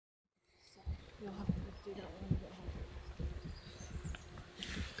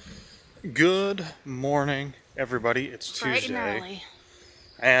Good morning, everybody. It's Bright Tuesday, and early.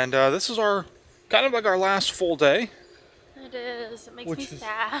 and this is our kind of like our last full day. It is. It makes me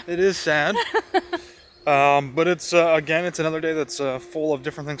sad. It is sad, but it's again, it's another day that's full of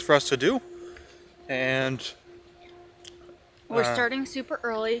different things for us to do, and We're starting super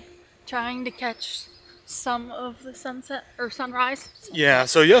early, trying to catch some of the sunset or sunrise. yeah.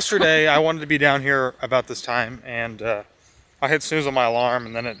 So yesterday I wanted to be down here about this time, and I hit snooze on my alarm,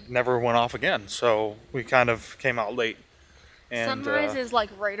 and then it never went off again. So we kind of came out late. And, Sunrise is like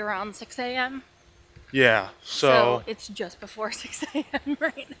right around 6 a.m. Yeah. So it's just before 6 a.m.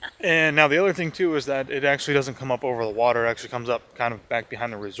 right now. And now the other thing too is that it actually doesn't come up over the water. It actually comes up kind of back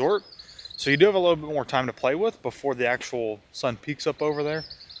behind the resort. So you do have a little bit more time to play with before the actual sun peaks up over there.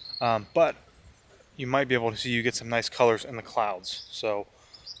 But you might be able to see you get some nice colors in the clouds. So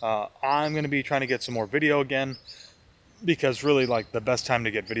I'm going to be trying to get some more video again, because really like the best time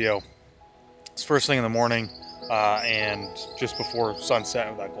to get video is first thing in the morning and just before sunset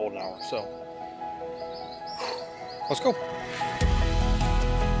with that golden hour. So let's go.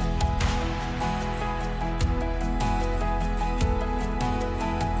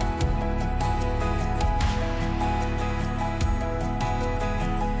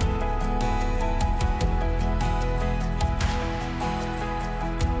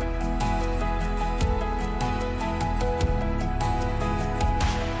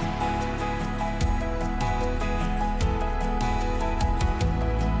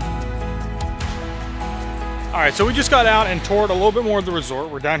 Alright, so we just got out and toured a little bit more of the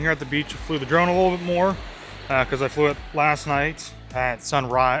resort. We're down here at the beach. We flew the drone a little bit more because I flew it last night at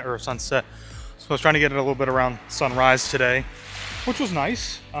sunrise or sunset. So I was trying to get it a little bit around sunrise today, which was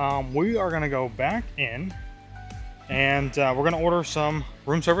nice. We are going to go back in and we're going to order some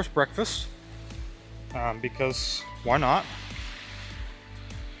room service breakfast because why not?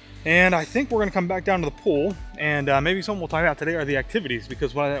 And I think we're going to come back down to the pool, and maybe something we'll talk about today are the activities,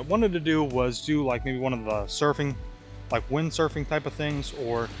 because what I wanted to do was do like maybe one of the surfing, like windsurfing type of things,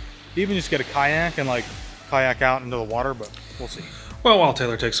 or even just get a kayak and like kayak out into the water, but we'll see. Well, while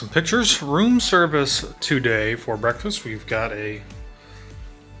Taylor takes some pictures, room service today for breakfast, we've got a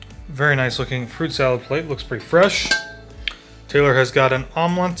very nice looking fruit salad plate, looks pretty fresh. Taylor has got an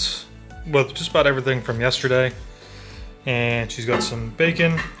omelet with just about everything from yesterday. And she's got some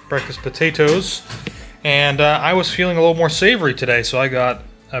bacon, breakfast potatoes, and I was feeling a little more savory today, so I got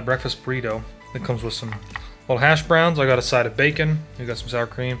a breakfast burrito that comes with some little hash browns. I got a side of bacon. I got some sour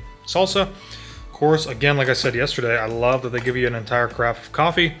cream, salsa. Of course, again, like I said yesterday, I love that they give you an entire carafe of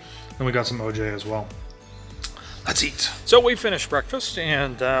coffee, and we got some OJ as well. Let's eat. So we finished breakfast,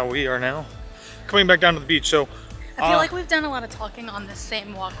 and we are now coming back down to the beach. So I feel like we've done a lot of talking on this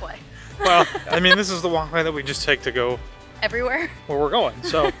same walkway. Well, I mean, this is the walkway that we just take to go everywhere where we're going.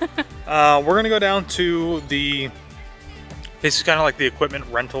 So we're gonna go down to the, this is kind of like the equipment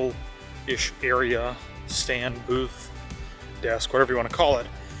rental-ish area, stand, booth, desk, whatever you want to call it,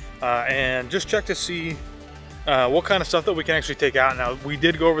 and just check to see what kind of stuff that we can actually take out. Now, we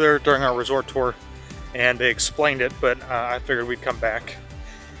did go over there during our resort tour and they explained it, but I figured we'd come back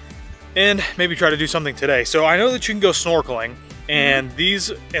and maybe try to do something today. So I know that you can go snorkeling. And the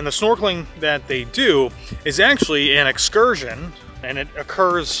snorkeling that they do is actually an excursion, and it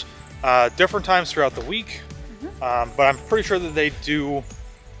occurs different times throughout the week. But I'm pretty sure that they do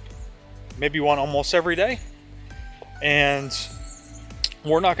maybe one almost every day. And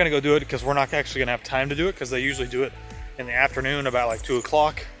we're not going to go do it because we're not actually going to have time to do it, because they usually do it in the afternoon about like 2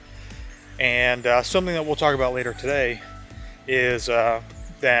 o'clock. And something that we'll talk about later today is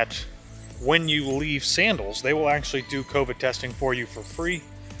that when you leave Sandals, they will actually do COVID testing for you for free.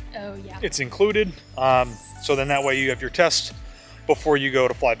 Oh, yeah. It's included. So then that way you have your test before you go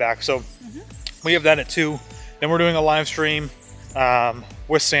to fly back. So we have that at 2. Then we're doing a live stream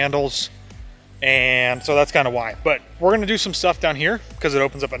with Sandals. And so that's kind of why. But we're going to do some stuff down here because it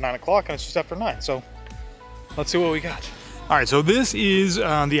opens up at 9 o'clock and it's just after 9. So let's see what we got. All right, so this is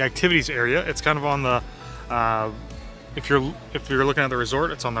the activities area. It's kind of on the... If you're looking at the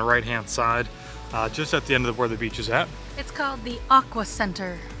resort, it's on the right-hand side, just at the end of where the beach is at. It's called the Aqua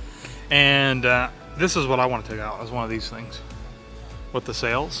Center. And this is what I want to take out, is one of these things with the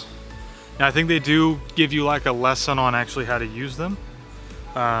sails. Now, I think they do give you like a lesson on actually how to use them,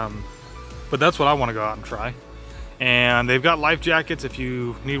 but that's what I want to go out and try. And they've got life jackets if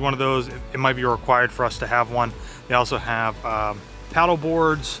you need one of those. It might be required for us to have one. They also have paddle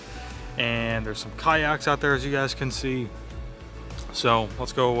boards. And there's some kayaks out there, as you guys can see. So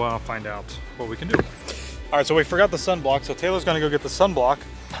let's go find out what we can do. All right, so we forgot the sunblock, so Taylor's gonna go get the sunblock.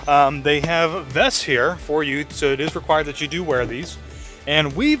 They have vests here for you, so it is required that you do wear these.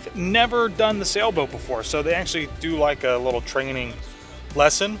 And we've never done the sailboat before, so they actually do like a little training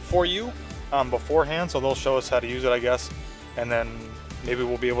lesson for you beforehand. So they'll show us how to use it, I guess, and then maybe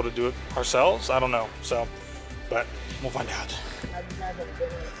we'll be able to do it ourselves. I don't know. So, but we'll find out. Have you guys ever been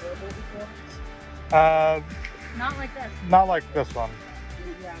in a sailboat before? Not like this. Not like this one. Do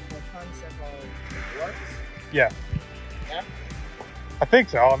you have the concept of works? Yeah. Yeah? I think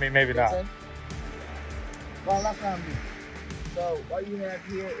so. I mean, maybe not. Well, that's what I'm doing. So what you have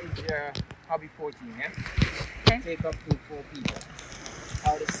here is your hobby 14, yeah? Okay. Take up to 4 people.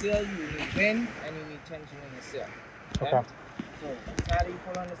 How to sail, you need wind and you need tension in the sail. Okay. So the harder you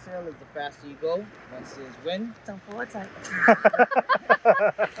pull on the sail is the faster you go. Once there's wind, Don't pull it tight. you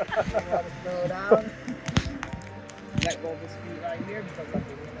want to slow down. Let go of the speed right here because of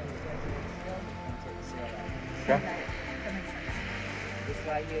the wind and the tension in the sail, and take the sail out. Okay. That makes sense. This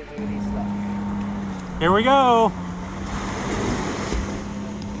right here is already stuck. Here we go.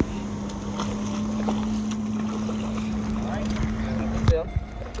 Alright, still.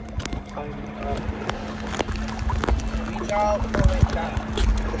 Reach out, pull it down.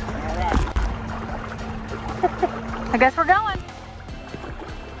 Alright. I guess we're going.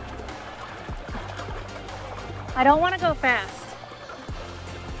 I don't want to go fast.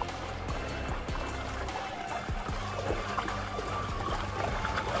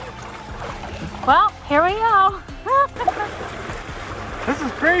 Well, here we go. This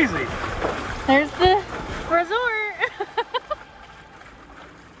is crazy. There's the resort.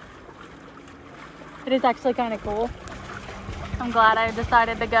 It is actually kind of cool. I'm glad I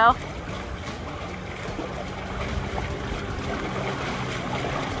decided to go.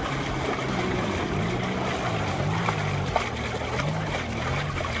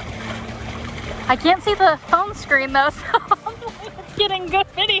 I can't see the phone screen though, so I'm getting good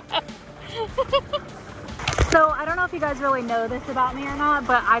video. So I don't know if you guys really know this about me or not,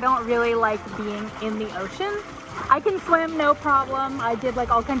 but I don't really like being in the ocean. I can swim, no problem. I did like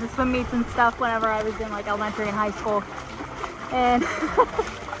all kinds of swim meets and stuff whenever I was in like elementary and high school. And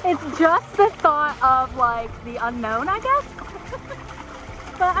it's just the thought of like the unknown, I guess.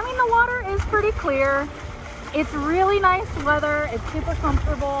 But I mean, the water is pretty clear. It's really nice weather. It's super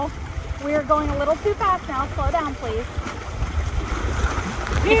comfortable. We are going a little too fast now. Slow down, please.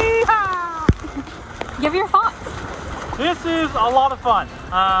 Yeehaw! Give your thoughts. This is a lot of fun.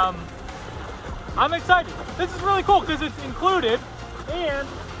 I'm excited. This is really cool because it's included, and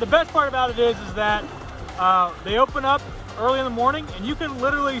the best part about it is that they open up early in the morning, and you can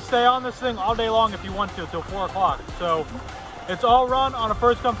literally stay on this thing all day long if you want to till 4 o'clock. So it's all run on a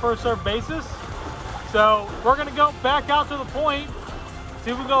first come first served basis. So we're gonna go back out to the point,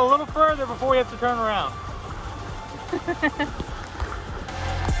 see if we can go a little further before we have to turn around.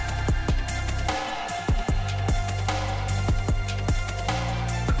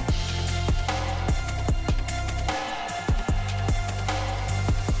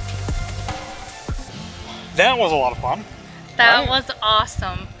 That was a lot of fun. That was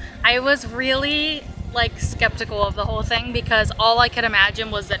awesome. I was really like skeptical of the whole thing because all I could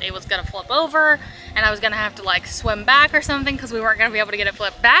imagine was that it was gonna flip over and I was gonna have to like swim back or something because we weren't gonna be able to get it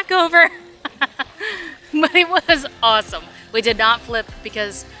flipped back over. But it was awesome. We did not flip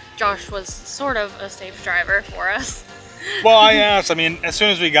because Josh was sort of a safe driver for us. Well, I asked, I mean, as soon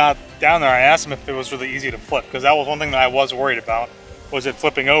as we got down there, I asked him if it was really easy to flip because that was one thing that I was worried about, was it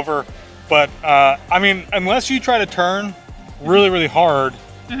flipping over. But, I mean, unless you try to turn really, really hard,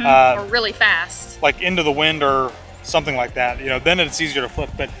 or really fast, like into the wind or something like that, you know, then it's easier to flip.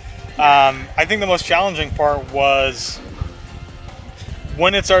 But I think the most challenging part was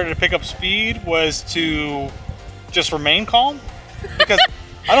when it started to pick up speed was to just remain calm, because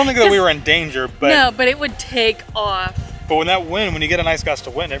I don't think that we were in danger, but no, but it would take off. But when that wind, when you get a nice gust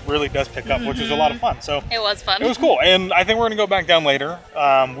of wind, it really does pick up, which is a lot of fun. So it was fun. It was cool, and I think we're gonna go back down later.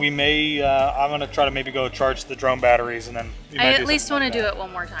 We may, I'm gonna try to maybe go charge the drone batteries, and then I at least want to do it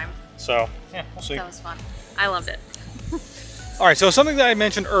one more time. So yeah, we'll see. That was fun. I loved it. All right, so something that I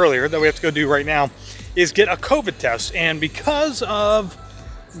mentioned earlier that we have to go do right now is get a COVID test, and because of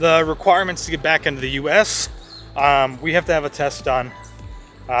the requirements to get back into the U.S., we have to have a test done.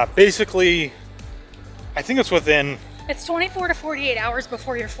 Basically, I think it's within. It's 24 to 48 hours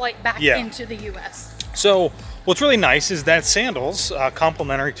before your flight back into the U.S. So what's really nice is that Sandals,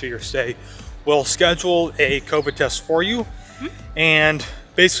 complimentary to your stay, will schedule a COVID test for you. And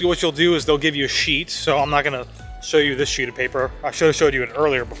basically what you'll do is they'll give you a sheet. So I'm not going to show you this sheet of paper. I should have showed you it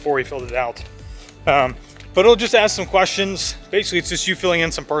earlier before we filled it out. But it'll just ask some questions. Basically, it's just you filling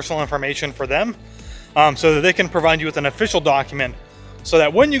in some personal information for them so that they can provide you with an official document so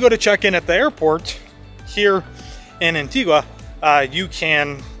that when you go to check in at the airport here in Antigua, you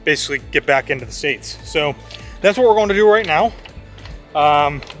can basically get back into the States. So that's what we're going to do right now.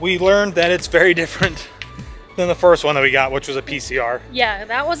 We learned that it's very different than the first one that we got, which was a PCR. Yeah,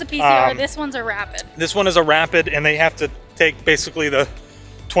 that was a PCR. This one's a rapid. This one is a rapid, and they have to take basically the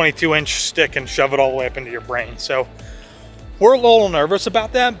 22-inch stick and shove it all the way up into your brain. So we're a little nervous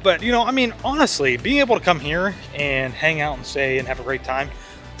about that, but you know, I mean, honestly, being able to come here and hang out and stay and have a great time,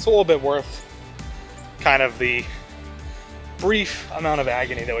 it's a little bit worth kind of the brief amount of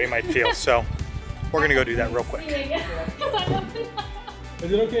agony that we might feel. So we're gonna go do that real quick. Is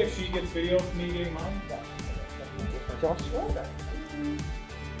it okay if she gets video of me getting mine? Just shoulder.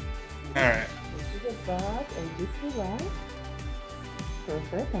 All right. Just the back and just the right.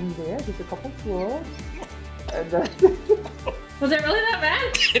 Perfect. And there, just a couple swirls. And Was it really that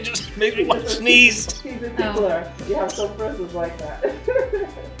bad? It just made me want to sneeze. She's a tickler. You have some persons like that.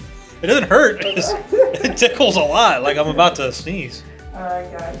 It doesn't hurt. It tickles a lot, like I'm about to sneeze.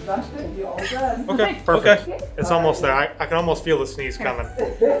 Alright guys, that's it. You're all done. Okay, perfect. Okay. It's almost there. I can almost feel the sneeze coming.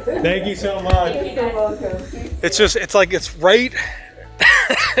 Thank you so much. You're welcome. It's just, it's like it's right,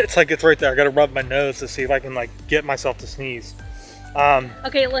 it's like it's right there. I gotta rub my nose to see if I can like get myself to sneeze.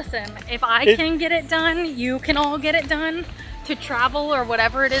 Okay, listen, if I can get it done, you can all get it done to travel or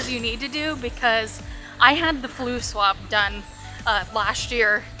whatever it is you need to do, because I had the flu swab done last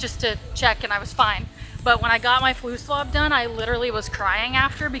year just to check and I was fine. But when I got my flu swab done, I literally was crying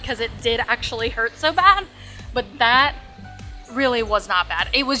after because it did actually hurt so bad. But that really was not bad.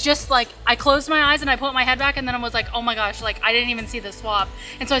 It was just like, I closed my eyes and I put my head back and then I was like, oh my gosh, like I didn't even see the swab.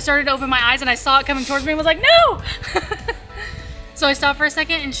 And so I started to open my eyes and I saw it coming towards me and was like, no! So I stopped for a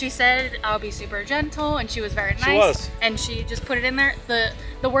second and she said, I'll be super gentle, and she was very nice. She was. And she just put it in there.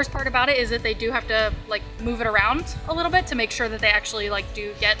 The worst part about it is that they do have to like move it around a little bit to make sure that they actually like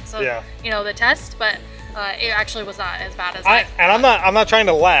do get some, you know, the test, but it actually was not as bad as and I'm not trying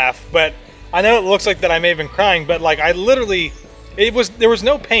to laugh, but I know it looks like that I may have been crying, but like I literally, there was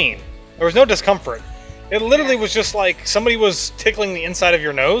no pain. There was no discomfort. It literally was just like somebody was tickling the inside of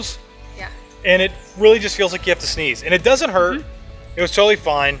your nose. Yeah. And it really just feels like you have to sneeze. And it doesn't hurt. It was totally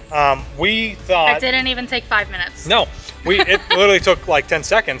fine. We thought... It didn't even take 5 minutes. No. It literally took like 10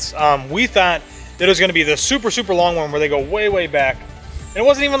 seconds. We thought that it was going to be the super, super long one where they go way, way back. And it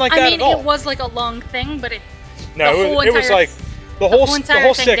wasn't even like that at all. It was like a long thing, but it... No, it was like... The whole thing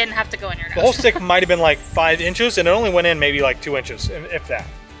stick didn't have to go in your nose. The whole stick might have been like 5 inches, and it only went in maybe like 2 inches, if that.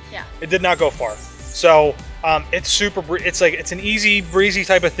 Yeah. It did not go far. So it's super. It's like it's an easy, breezy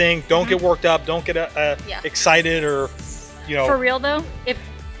type of thing. Don't get worked up. Don't get excited or, you know. For real though,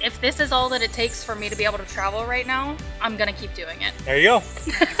 if this is all that it takes for me to be able to travel right now, I'm gonna keep doing it. There you go.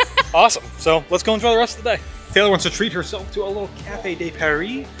 Awesome. So let's go enjoy the rest of the day. Taylor wants to treat herself to a little Café de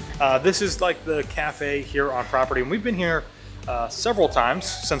Paris. This is like the cafe here on property, and we've been here several times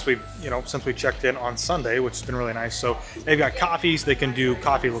since we checked in on Sunday, which has been really nice. So they've got coffees, they can do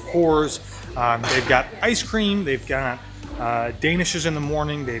coffee liqueurs, they've got ice cream, they've got Danishes in the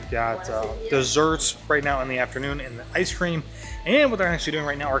morning, they've got desserts right now in the afternoon, and the ice cream. And what they're actually doing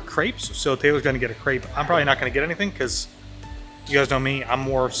right now are crepes. So Taylor's going to get a crepe. I'm probably not going to get anything because you guys know me, I'm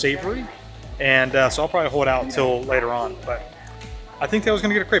more savory, and so I'll probably hold out till later on. But I think Taylor's going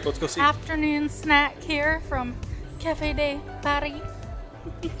to get a crepe. Let's go see. Afternoon snack here from Café de Paris.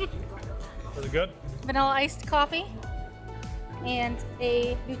 Was it good? Vanilla iced coffee and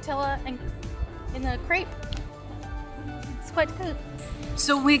a Nutella in a crepe. It's quite good.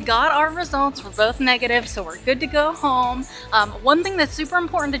 So we got our results. We're both negative, so we're good to go home. One thing that's super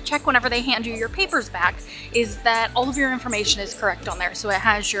important to check whenever they hand you your papers back is that all of your information is correct on there. So it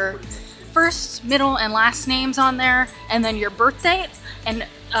has your first, middle, and last names on there, and then your birth date. And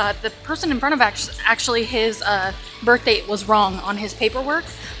the person in front of actually his birth date was wrong on his paperwork,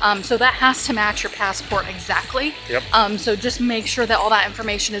 so that has to match your passport exactly. Yep. So just make sure that all that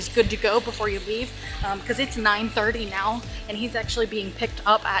information is good to go before you leave, because it's 9:30 now, and he's actually being picked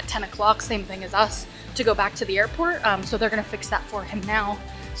up at 10 o'clock, same thing as us, to go back to the airport. So they're gonna fix that for him now,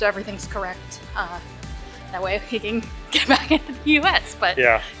 so everything's correct. That way he can get back into the US. But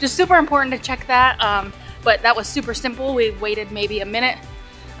yeah, just super important to check that. But that was super simple. We waited maybe a minute.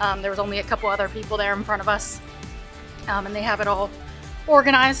 There was only a couple other people there in front of us. And they have it all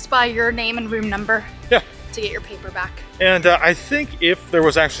organized by your name and room number to get your paper back. And I think if there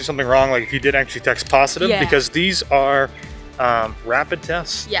was actually something wrong, like if you did actually text positive, because these are rapid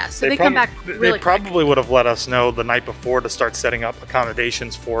tests. Yeah, so they come back really They probably would have let us know the night before to start setting up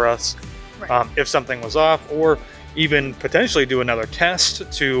accommodations for us if something was off, or even potentially do another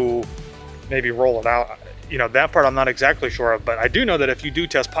test to maybe roll it out. You know, that part I'm not exactly sure of, but I do know that if you do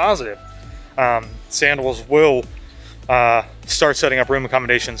test positive, Sandals will start setting up room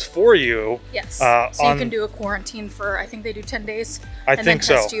accommodations for you. Yes. So you can do a quarantine for, I think they do 10 days. I think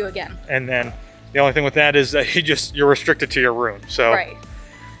so. And then test you again. And then the only thing with that is that you're restricted to your room. So. Right.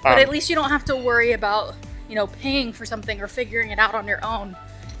 But at least you don't have to worry about, you know, paying for something or figuring it out on your own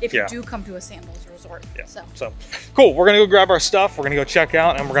if you do come to a Sandals resort. Yeah. So cool. We're gonna go grab our stuff. We're gonna go check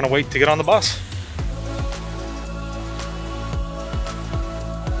out, and we're gonna wait to get on the bus.